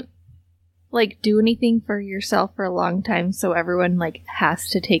can't like do anything for yourself for a long time, so everyone like has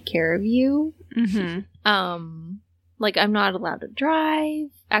to take care of you. Mm-hmm. Like I'm not allowed to drive.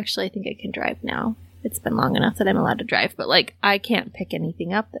 Actually, I think I can drive now. It's been long enough that I'm allowed to drive, but like I can't pick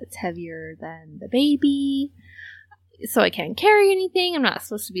anything up that's heavier than the baby. So I can't carry anything. I'm not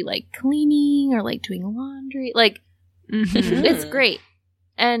supposed to be like cleaning or like doing laundry. Like it's great.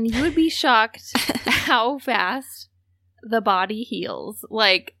 And you would be shocked how fast the body heals.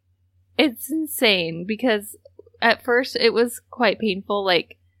 Like it's insane because at first it was quite painful.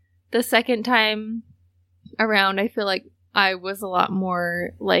 Like the second time around, I feel like I was a lot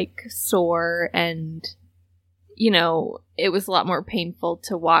more like sore, and you know, it was a lot more painful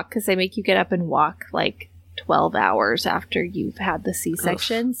to walk because they make you get up and walk like 12 hours after you've had the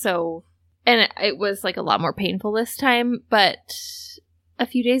C-section. Oof. So, and it was like a lot more painful this time, but a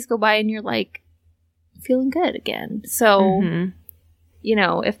few days go by and you're like feeling good again. So, you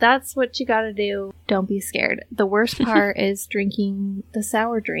know, if that's what you gotta do, don't be scared. The worst part is drinking the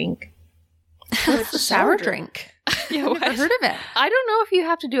sour drink. What's the sour drink? Yeah, I've never heard of it. I don't know if you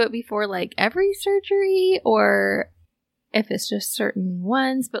have to do it before like every surgery or if it's just certain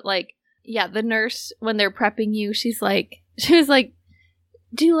ones, but like, yeah, the nurse, when they're prepping you, she was like,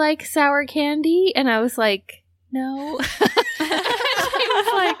 do you like sour candy? And I was like, no.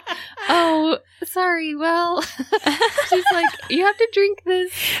 was like, oh, sorry. Well, she's like, you have to drink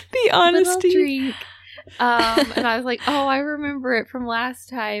this The honesty. little drink. And I was like, oh, I remember it from last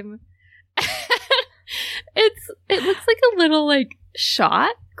time. It looks like a little like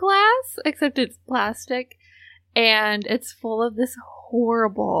shot glass, except it's plastic, and it's full of this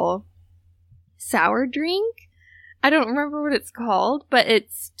horrible sour drink. I don't remember what it's called, but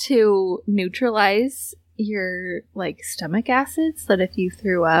it's to neutralize your like stomach acids, that if you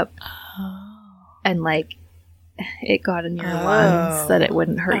threw up and like it got in your lungs, that it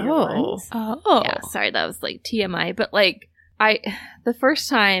wouldn't hurt your lungs. Oh. Yeah, sorry, that was like TMI, but like the first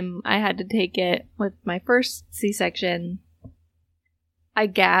time I had to take it with my first C-section, I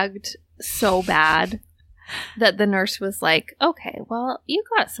gagged so bad that the nurse was like, okay, well, you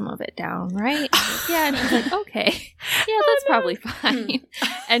got some of it down, right? Yeah, and I was like, okay, yeah, that's probably fine.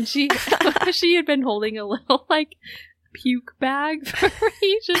 And she had been holding a little like puke bag for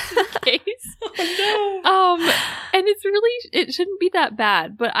me just in case. Oh, no. And it shouldn't be that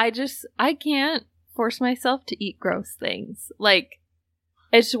bad, but I can't force myself to eat gross things. Like,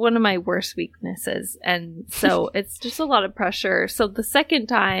 it's one of my worst weaknesses, and so it's just a lot of pressure. So the second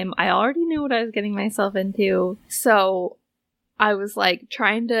time, I already knew what I was getting myself into, so I was like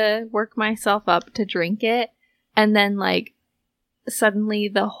trying to work myself up to drink it, and then like suddenly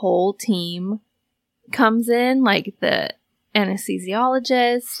the whole team comes in, like the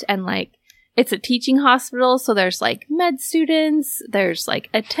anesthesiologist, and like it's a teaching hospital, so there's like med students, there's like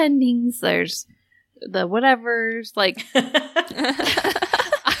attendings, there's the whatevers, like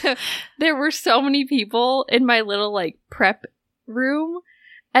there were so many people in my little like prep room,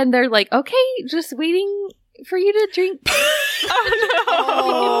 and they're like, okay, just waiting for you to drink.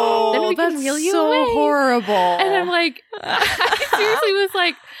 Then we can wheel you so away. horrible. And I'm like, I seriously was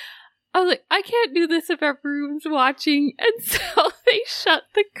like, I can't do this if everyone's watching. And so they shut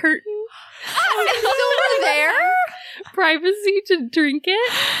the curtain. Over there? Privacy to drink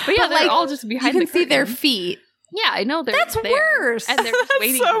it. But yeah, But, they're like, all just behind you the can see their curtain. feet. Yeah, I know. That's there. worse. And they're just That's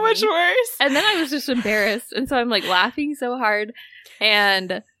waiting so for much me. worse. And then I was just embarrassed. And so I'm like laughing so hard.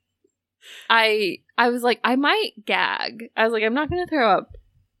 And I was like, I might gag. I was like, I'm not going to throw up,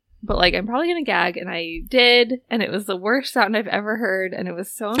 but like, I'm probably going to gag. And I did. And it was the worst sound I've ever heard. And it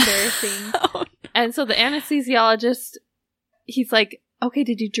was so embarrassing. And so the anesthesiologist, he's like, okay,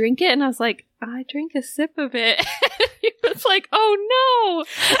 did you drink it? And I was like, I drank a sip of it. He was like, oh no,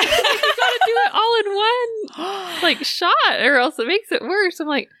 you gotta do it all in one like shot or else it makes it worse. I'm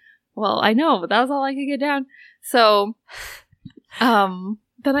like, well, I know, but that was all I could get down. So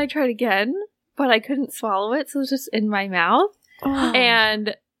then I tried again, but I couldn't swallow it, so it was just in my mouth.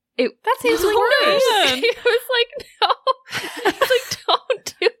 And that seems worse. He was like, no. He was like,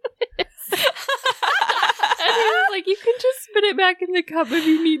 don't do this. And he was like, you can just spit it back in the cup if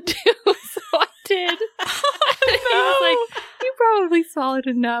you need to. So I did. And he was like, you probably swallowed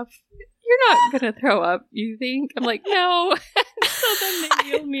enough. You're not going to throw up, you think? I'm like, no. So then they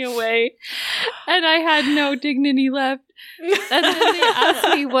wheeled me away. And I had no dignity left. And then they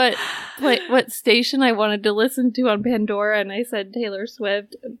asked me what station I wanted to listen to on Pandora. And I said Taylor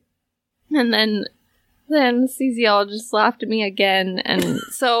Swift. And then the anesthesiologist laughed at me again. And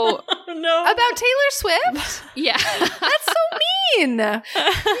so... Oh, no. About Taylor Swift? Yeah. That's so mean. Kind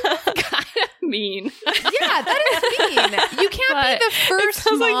of mean. Yeah, that is mean. You can't But be the first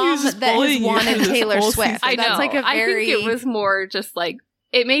sounds like he was mom just that has bullying you wanted this Taylor whole Swift. season. I know. That's like a very... I think it was more just like,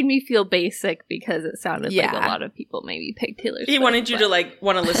 it made me feel basic because it sounded like Yeah. a lot of people maybe picked Taylor Swift. He wanted you but- to like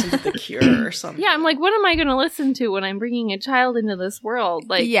want to listen to The Cure or something. Yeah, I'm like, what am I going to listen to when I'm bringing a child into this world?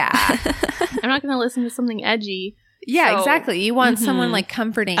 Like, yeah. I'm not going to listen to something edgy. Yeah, So- exactly. You want someone Mhm. like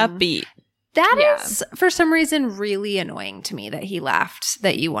comforting. Upbeat. That Yeah. is, for some reason, really annoying to me that he laughed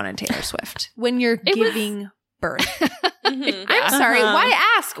that you wanted Taylor Swift when you're It was- giving birth. Mhm. I'm sorry. Uh-huh.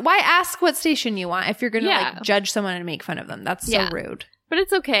 Why ask? Why ask what station you want if you're going to Yeah. like judge someone and make fun of them? That's so Yeah. rude. But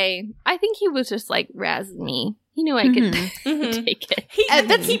it's okay. I think he was just like razzing me. He knew I could Mhm. take it.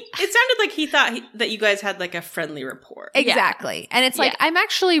 It sounded like he thought that you guys had like a friendly rapport. Exactly. And it's like, Yeah. I'm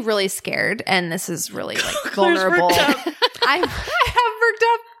actually really scared, and this is really like Claire's vulnerable. worked up. I have worked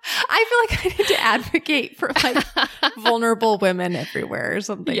up. I feel like I need to advocate for like vulnerable women everywhere or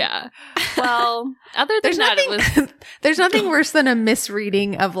something. Yeah. Well, other than There's that, nothing. it was There's nothing worse than a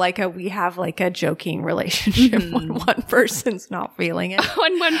misreading of like we have like a joking relationship when one person's not feeling it.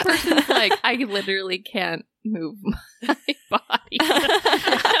 when one person's like, I literally can't move my body.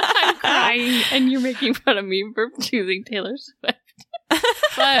 I'm crying, and you're making fun of me for choosing Taylor Swift.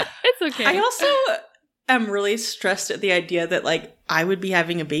 But it's okay. I also am really stressed at the idea that like I would be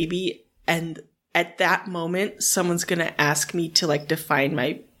having a baby and at that moment, someone's going to ask me to like define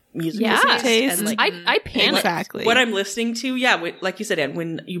my music Yeah. taste. And, like, I panic. Exactly. what I'm listening to, like you said, Anne,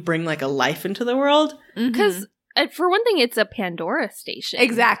 when you bring like a life into the world. Because for one thing, it's a Pandora station.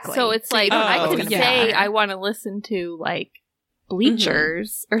 Exactly. So it's like, you don't know I what's could gonna be say on. I want to listen to like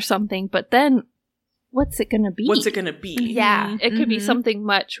Bleachers or something, but then what's it going to be? What's it going to be? Yeah. It could be Mhm. something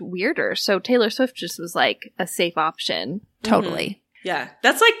much weirder. So Taylor Swift just was like a safe option. Totally. Yeah.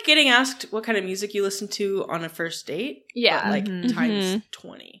 That's like getting asked what kind of music you listen to on a first date. Yeah. But, like Mhm. times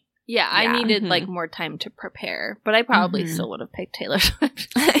 20. Yeah, I Yeah. needed like more time to prepare, but I probably still would have picked Taylor Swift.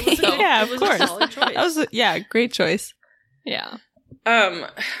 So, Yeah, it of was course. A solid choice. That was great choice. Yeah.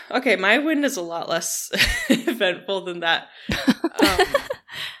 Okay, my win is a lot less eventful than that.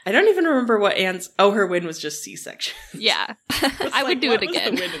 I don't even remember what Anne's. Oh, her win was just C-section. Yeah. I would do it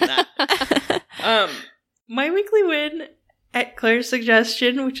again. The win in that? My weekly win, at Claire's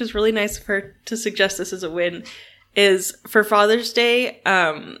suggestion, which is really nice of her to suggest this as a win, is for Father's Day.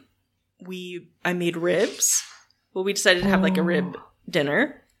 I made ribs. Well, we decided to have like a rib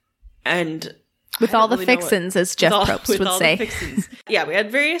dinner, and With I all don't the really know fixins, as Jeff Probst with would all say. the fixins. Yeah, we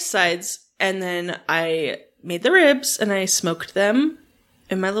had various sides, and then I made the ribs and I smoked them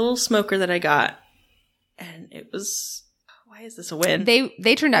in my little smoker that I got, and it was. Why is this a win? They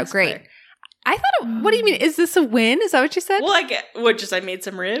turned out Thanks, great. Claire. I thought, what do you mean? Is this a win? Is that what you said? Well, I made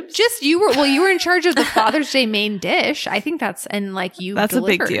some ribs. Just you were in charge of the Father's Day main dish. I think that's you. That's a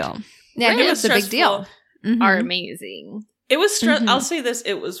big delivered. deal. Yeah, It it's was a big stressful. deal. Mhm. Are amazing. It was I'll say this: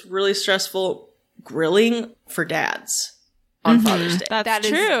 it was really stressful grilling for dads on Mhm. Father's Day. That's That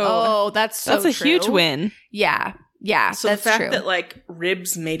is- true. that's so That's a true. huge win. Yeah, So that's the fact true. that like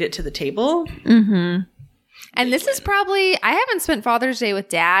ribs made it to the table, Mm-hmm. And this Big is win. probably I haven't spent Father's Day with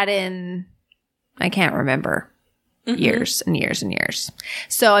Dad in I can't remember years and years and years.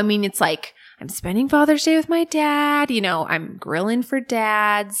 So I mean, it's like I'm spending Father's Day with my dad. You know, I'm grilling for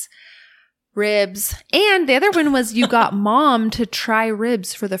Dad's ribs, and the other one was you got Mom to try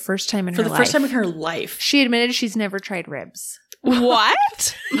ribs for the first time in for her the life. first time in her life. She admitted she's never tried ribs.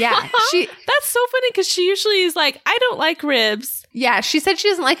 What? Yeah, That's so funny because she usually is like, I don't like ribs. she said she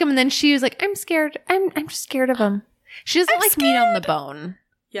doesn't like them, and then she was like, I'm scared. I'm just scared of them. She doesn't like meat on the bone.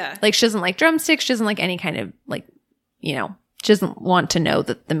 Yeah, Like she doesn't like drumsticks. She doesn't like any kind of like, she doesn't want to know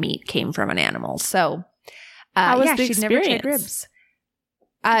that the meat came from an animal. So, How was the she'd never tried experience?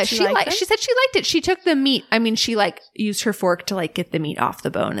 ribs. She liked them? She said she liked it. She took the meat. I mean, she like used her fork to like get the meat off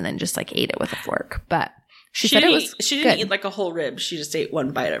the bone and then just like ate it with a fork. But she said it was she didn't good. eat like a whole rib. She just ate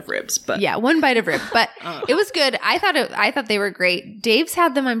one bite of ribs. But Yeah, one bite of rib, but Oh. it was good. I thought they were great. Dave's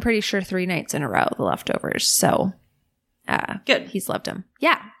had them, I'm pretty sure, 3 nights in a row, the leftovers. So, good. he's loved them.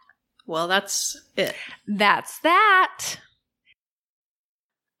 Yeah, Well, that's it. that's that.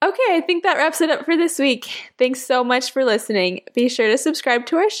 Okay, I think that wraps it up for this week. Thanks so much for listening. Be sure to subscribe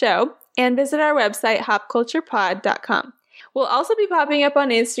to our show and visit our website, hopculturepod.com. We'll also be popping up on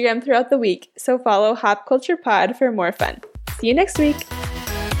Instagram throughout the week, so follow Hop Culture Pod for more fun. See you next week.